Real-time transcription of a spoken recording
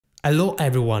Hello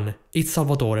everyone, it's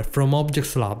Salvatore from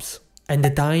OBJEX Labs, and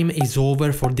the time is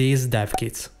over for these dev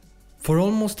kits. For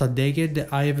almost a decade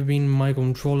I have been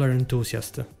microcontroller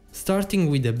enthusiast, starting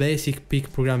with the basic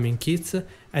PIC programming kits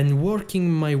and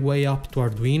working my way up to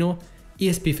Arduino,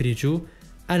 ESP32,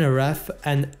 NRF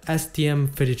and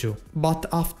STM32. But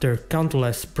after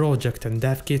countless projects and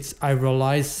dev kits I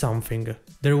realized something.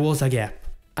 There was a gap.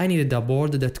 I needed a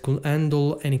board that could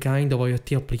handle any kind of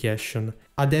IoT application,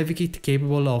 a dev kit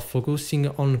capable of focusing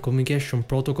on communication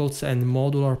protocols and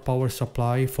modular power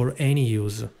supply for any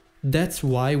use. That's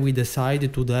why we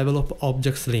decided to develop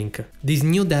OBJEX Link. This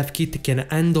new dev kit can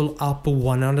handle up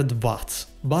 100 watts.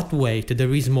 But wait,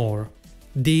 there is more.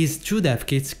 These two dev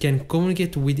kits can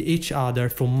communicate with each other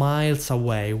from miles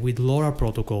away with LoRa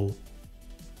protocol.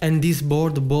 And this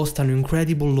board boasts an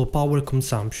incredible low power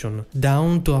consumption,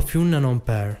 down to a few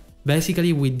nanoampere.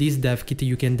 Basically with this dev kit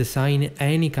you can design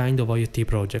any kind of IoT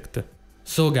project.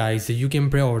 So guys, you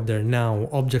can pre-order now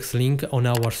OBJEX Link on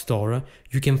our store.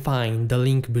 You can find the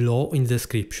link below in the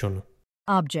description.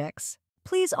 OBJEX.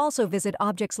 Please also visit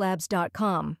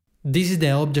objexlabs.com. This is the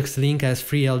OBJEX Link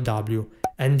S3LW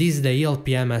and this is the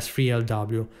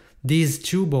ELPM-S3LW. These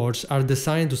two boards are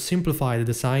designed to simplify the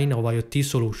design of IoT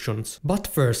solutions. But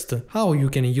first, how you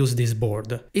can use this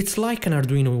board? It's like an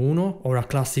Arduino Uno or a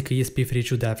classic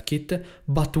ESP32 dev kit,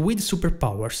 but with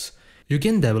superpowers. You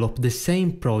can develop the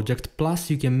same project plus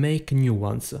you can make new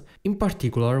ones. In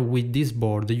particular, with this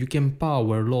board you can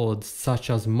power loads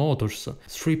such as motors,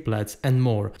 striplets and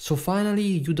more. So finally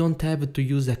you don't have to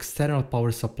use external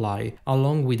power supply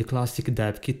along with the classic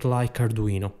dev kit like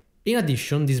Arduino. In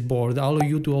addition, this board allows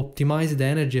you to optimize the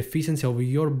energy efficiency of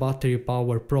your battery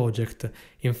power project.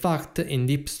 In fact, in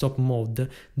deep stop mode,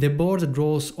 the board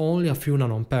draws only a few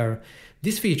nanoampere.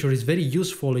 This feature is very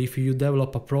useful if you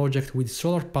develop a project with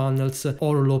solar panels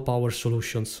or low power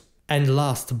solutions. And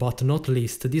last but not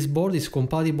least, this board is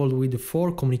compatible with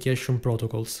 4 communication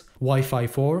protocols: Wi-Fi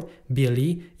 4,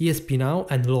 BLE, ESP Now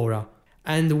and LoRa.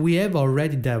 And we have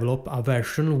already developed a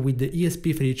version with the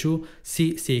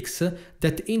ESP32-S3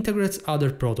 that integrates other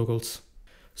protocols.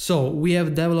 So we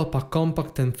have developed a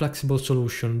compact and flexible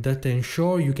solution that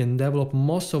ensures you can develop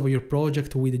most of your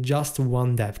project with just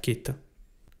one dev kit.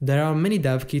 There are many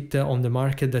dev kits on the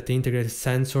market that integrate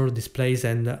sensors, displays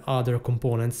and other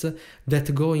components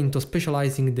that go into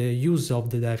specializing the use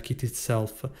of the dev kit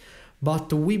itself.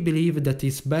 But we believe that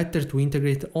it's better to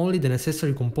integrate only the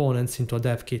necessary components into a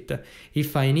dev kit.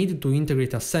 If I need to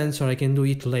integrate a sensor, I can do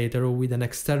it later with an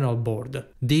external board.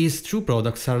 These two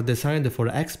products are designed for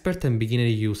expert and beginner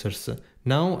users.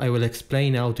 Now I will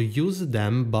explain how to use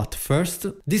them, but first,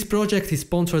 this project is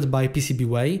sponsored by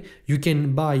PCBWay. You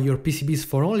can buy your PCBs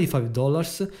for only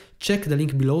 $5. Check the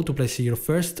link below to place your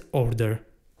first order.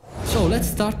 So let's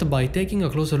start by taking a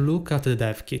closer look at the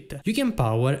dev kit. You can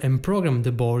power and program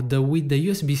the board with the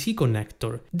USB-C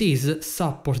connector. This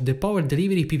supports the power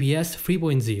delivery PPS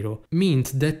 3.0,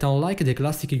 means that unlike the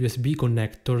classic USB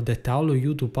connector that allows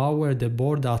you to power the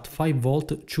board at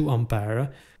 5V 2A,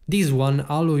 this one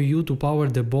allows you to power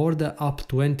the board up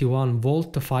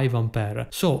 21V 5A,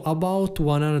 so about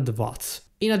 100 watts.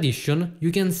 In addition,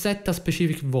 you can set a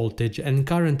specific voltage and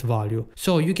current value,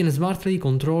 so you can smartly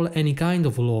control any kind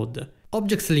of load.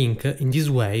 OBJEX Link, in this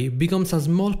way, becomes a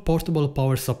small portable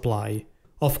power supply.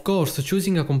 Of course,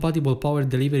 choosing a compatible power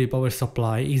delivery power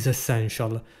supply is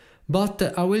essential,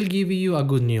 but I will give you a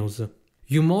good news.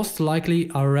 You most likely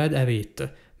already have it.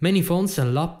 Many phones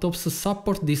and laptops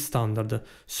support this standard,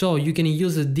 so you can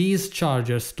use these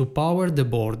chargers to power the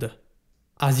board.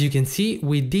 As you can see,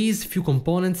 with these few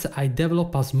components I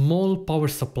develop a small power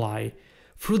supply.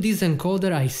 Through this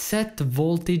encoder I set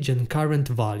voltage and current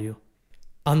value.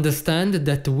 Understand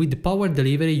that with power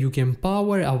delivery you can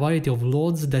power a variety of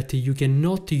loads that you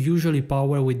cannot usually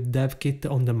power with dev kit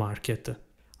on the market.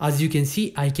 As you can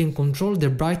see, I can control the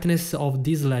brightness of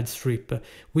this LED strip,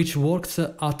 which works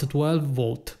at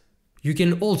 12V. You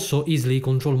can also easily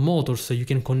control motors, so you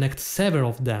can connect several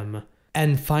of them.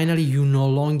 And finally, you no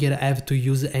longer have to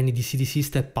use any DC-DC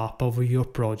step-up of your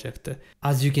project.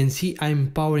 As you can see,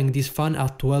 I'm powering this fan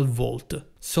at 12V.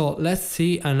 So let's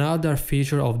see another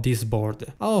feature of this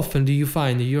board. How often do you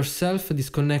find yourself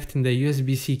disconnecting the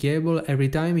USB-C cable every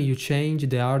time you change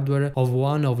the hardware of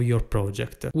one of your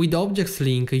projects? With OBJEX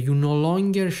Link you no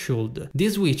longer should.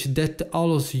 This switch that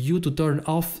allows you to turn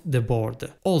off the board.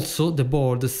 Also, the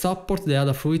board supports the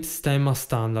Adafruit STEMMA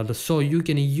standard, so you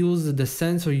can use the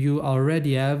sensor you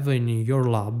already have in your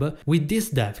lab with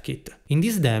this dev kit. In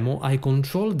this demo, I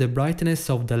control the brightness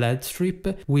of the LED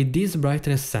strip with this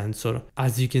brightness sensor.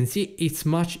 As you can see, it's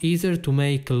much easier to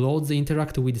make loads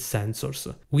interact with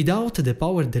sensors. Without the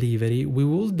power delivery, we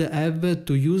would have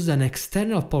to use an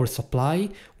external power supply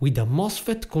with a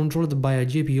MOSFET controlled by a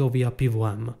GPIO via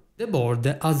PWM. The board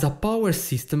has a power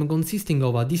system consisting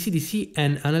of a DC-DC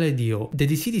and an LDO. The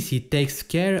DC-DC takes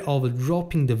care of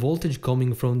dropping the voltage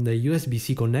coming from the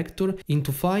USB-C connector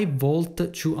into 5V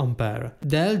 2A.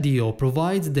 The LDO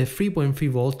provides the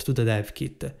 3.3V to the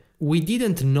Devkit. We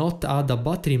didn't not add a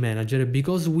battery manager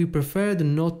because we preferred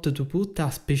not to put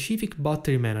a specific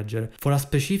battery manager for a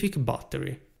specific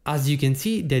battery. As you can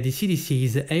see, the DC-DC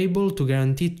is able to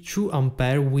guarantee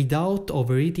 2A without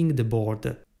overheating the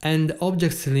board. And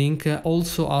OBJEX Link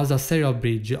also has a serial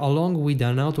bridge along with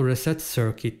an auto reset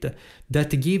circuit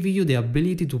that give you the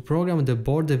ability to program the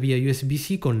board via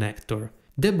USB-C connector.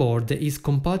 The board is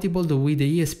compatible with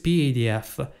the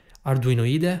ESP32-S3, Arduino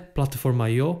IDE, Platform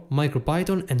I/O,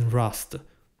 MicroPython and Rust.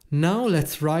 Now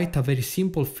let's write a very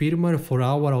simple firmware for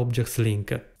our OBJEX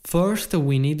Link. First,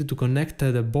 we need to connect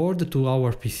the board to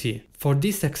our PC. For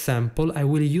this example, I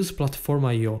will use Platform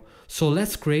I/O, so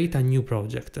let's create a new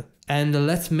project. And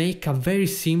let's make a very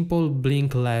simple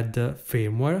blink LED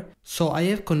firmware. So I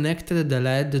have connected the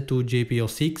LED to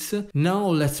GPIO6. Now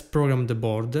let's program the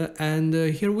board and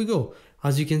here we go.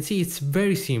 As you can see, it's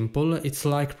very simple, it's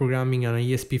like programming an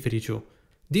ESP32.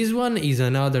 This one is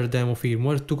another demo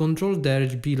firmware to control the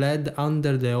RGB LED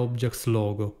under the OBJEX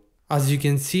logo. As you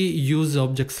can see, use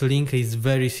OBJEX Link is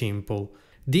very simple.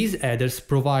 These headers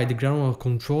provide granular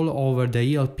control over the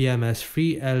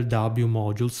ELPM-S3LW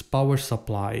module's power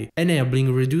supply,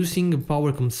 enabling reducing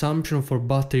power consumption for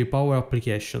battery power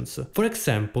applications. For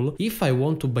example, if I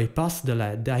want to bypass the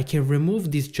LED, I can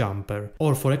remove this jumper.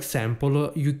 Or for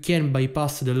example, you can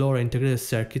bypass the LoRa integrated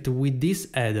circuit with this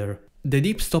header. The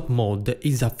deep stop mode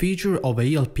is a feature of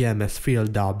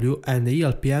ELPM-S3LW and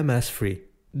ELPM-S3.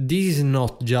 This is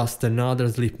not just another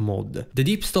sleep mode. The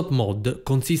deep stop mode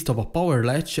consists of a power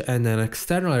latch and an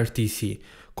external RTC,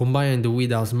 combined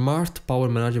with a smart power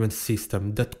management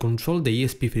system that controls the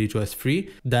ESP32-S3,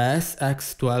 the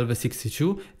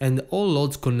SX1262 and all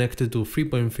loads connected to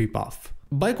 3.3 path.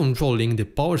 By controlling the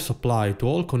power supply to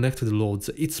all connected loads,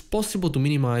 it's possible to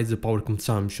minimize the power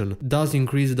consumption, thus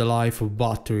increase the life of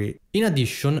battery. In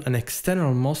addition, an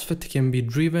external MOSFET can be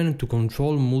driven to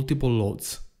control multiple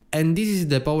loads. And this is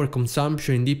the power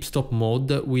consumption in deep stop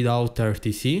mode without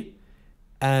RTC,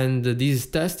 and this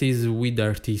test is with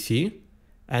RTC,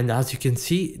 and as you can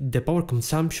see, the power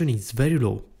consumption is very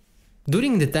low.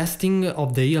 During the testing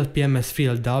of the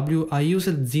ELPM-S3LW, I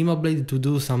used ZimaBlade to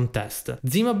do some tests.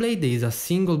 ZimaBlade is a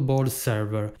single board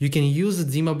server. You can use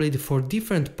ZimaBlade for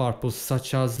different purposes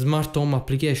such as smart home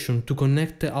application to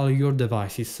connect all your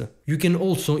devices. You can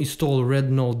also install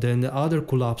Red Node and other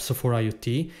cool apps for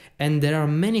IoT, and there are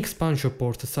many expansion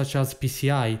ports such as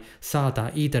PCI,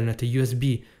 SATA, Ethernet,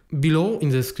 USB. Below in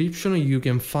the description you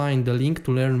can find the link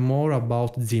to learn more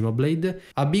about ZimaBlade.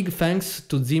 A big thanks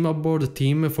to ZimaBoard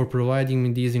team for providing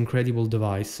me this incredible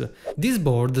device. This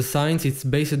board, since it's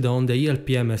based on the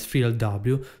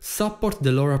ELPM-S3LW, supports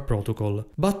the LoRa protocol.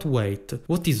 But wait,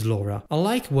 what is LoRa?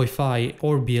 Unlike Wi-Fi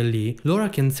or BLE, LoRa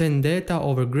can send data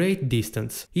over great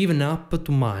distance, even up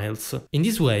to miles. In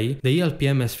this way, the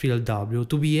ELPM-S3LW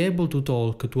to be able to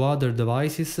talk to other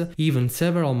devices even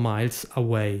several miles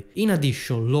away. In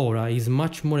addition, LoRa is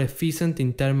much more efficient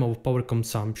in terms of power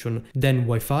consumption than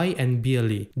Wi-Fi and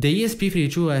BLE. The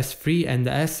ESP32-S3 and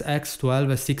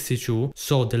SX1262,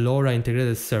 so the LoRa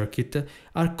integrated circuit,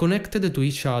 are connected to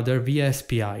each other via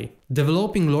SPI.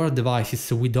 Developing LoRa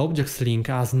devices with OBJEX Link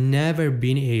has never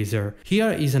been easier.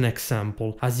 Here is an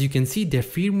example. As you can see, the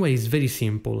firmware is very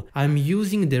simple. I'm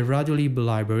using the RadioLib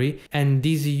library and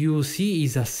this you see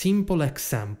is a simple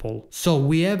example. So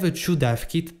we have two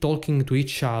Devkit talking to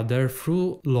each other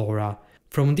through LoRa.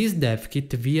 From this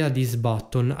Devkit via this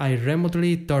button I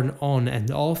remotely turn on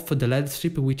and off the LED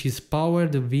strip which is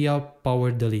powered via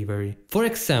power delivery. For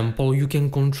example, you can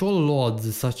control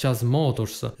loads such as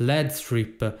motors, LED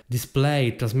strip,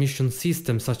 display, transmission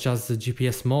systems such as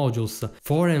GPS modules,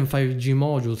 4 and 5G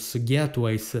modules,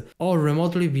 gateways, or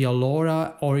remotely via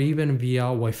LoRa or even via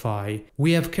Wi-Fi.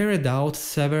 We have carried out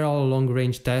several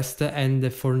long-range tests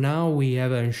and for now we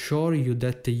have ensured you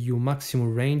that your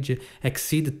maximum range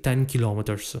exceeds 10 km.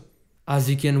 As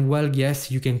you can well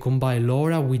guess, you can combine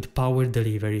LoRa with power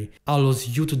delivery, allows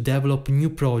you to develop new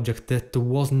project that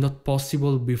was not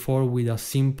possible before with a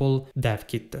simple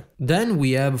Devkit. Then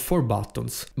we have 4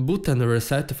 buttons: boot and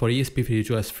reset for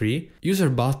ESP32-S3, user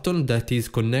button that is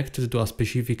connected to a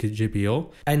specific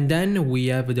GPIO, and then we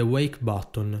have the wake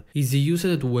button, is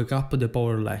used to wake up the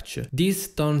power latch. This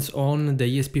turns on the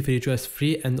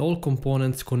ESP32-S3 and all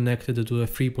components connected to the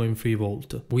 3.3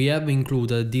 volt. We have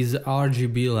included this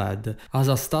RGB LED as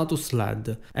a status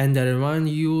LED, and I remind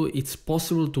you it's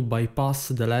possible to bypass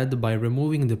the LED by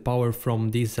removing the power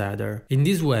from this header. In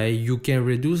this way you can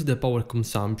reduce the power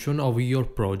consumption of your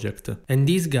project. And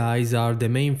these guys are the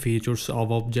main features of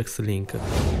OBJEX Link.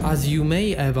 As you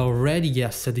may have already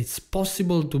guessed, it's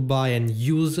possible to buy and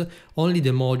use only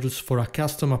the modules for a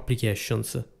custom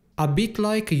applications. A bit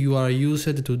like you are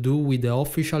used to do with the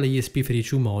official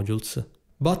ESP32 modules.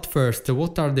 But first,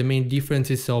 what are the main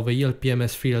differences of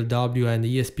ELPM-S3LW and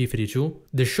ESP32?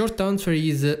 The short answer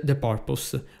is the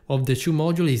purpose of the two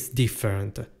modules is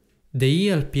different. The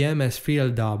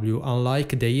ELPM-S3LW,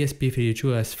 unlike the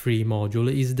ESP32-S3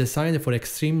 module, is designed for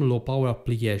extreme low power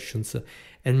applications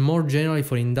and more generally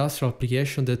for industrial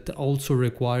applications that also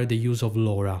require the use of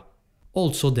LoRa.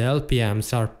 Also, the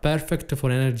LPMs are perfect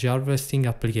for energy harvesting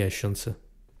applications.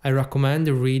 I recommend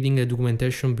reading the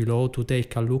documentation below to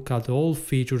take a look at all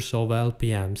features of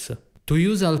LPMs. To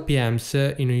use LPMs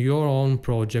in your own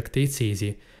project it's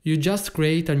easy. You just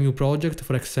create a new project,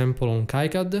 for example on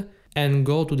KiCad, and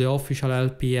go to the official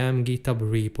LPM GitHub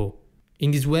repo. In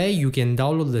this way you can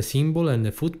download the symbol and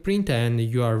the footprint and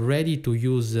you are ready to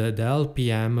use the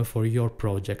LPM for your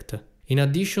project. In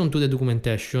addition to the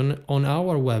documentation, on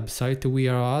our website we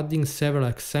are adding several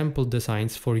example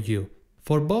designs for you.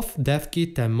 For both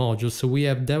Devkit and modules we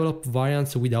have developed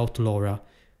variants without LoRa.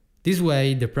 This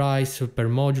way the price per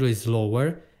module is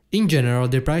lower. In general,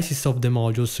 the prices of the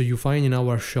modules you find in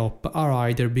our shop are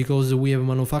higher because we have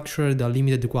manufactured a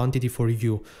limited quantity for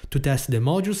you to test the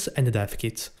modules and the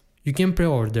Devkits. You can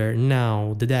pre-order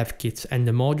now the Devkits and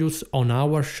the modules on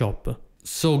our shop.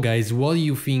 So guys, what do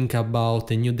you think about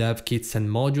the new Devkits and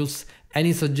modules?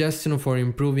 Any suggestion for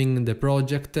improving the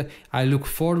project? I look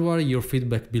forward your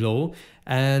feedback below,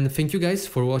 and thank you guys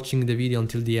for watching the video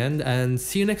until the end, and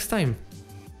see you next time!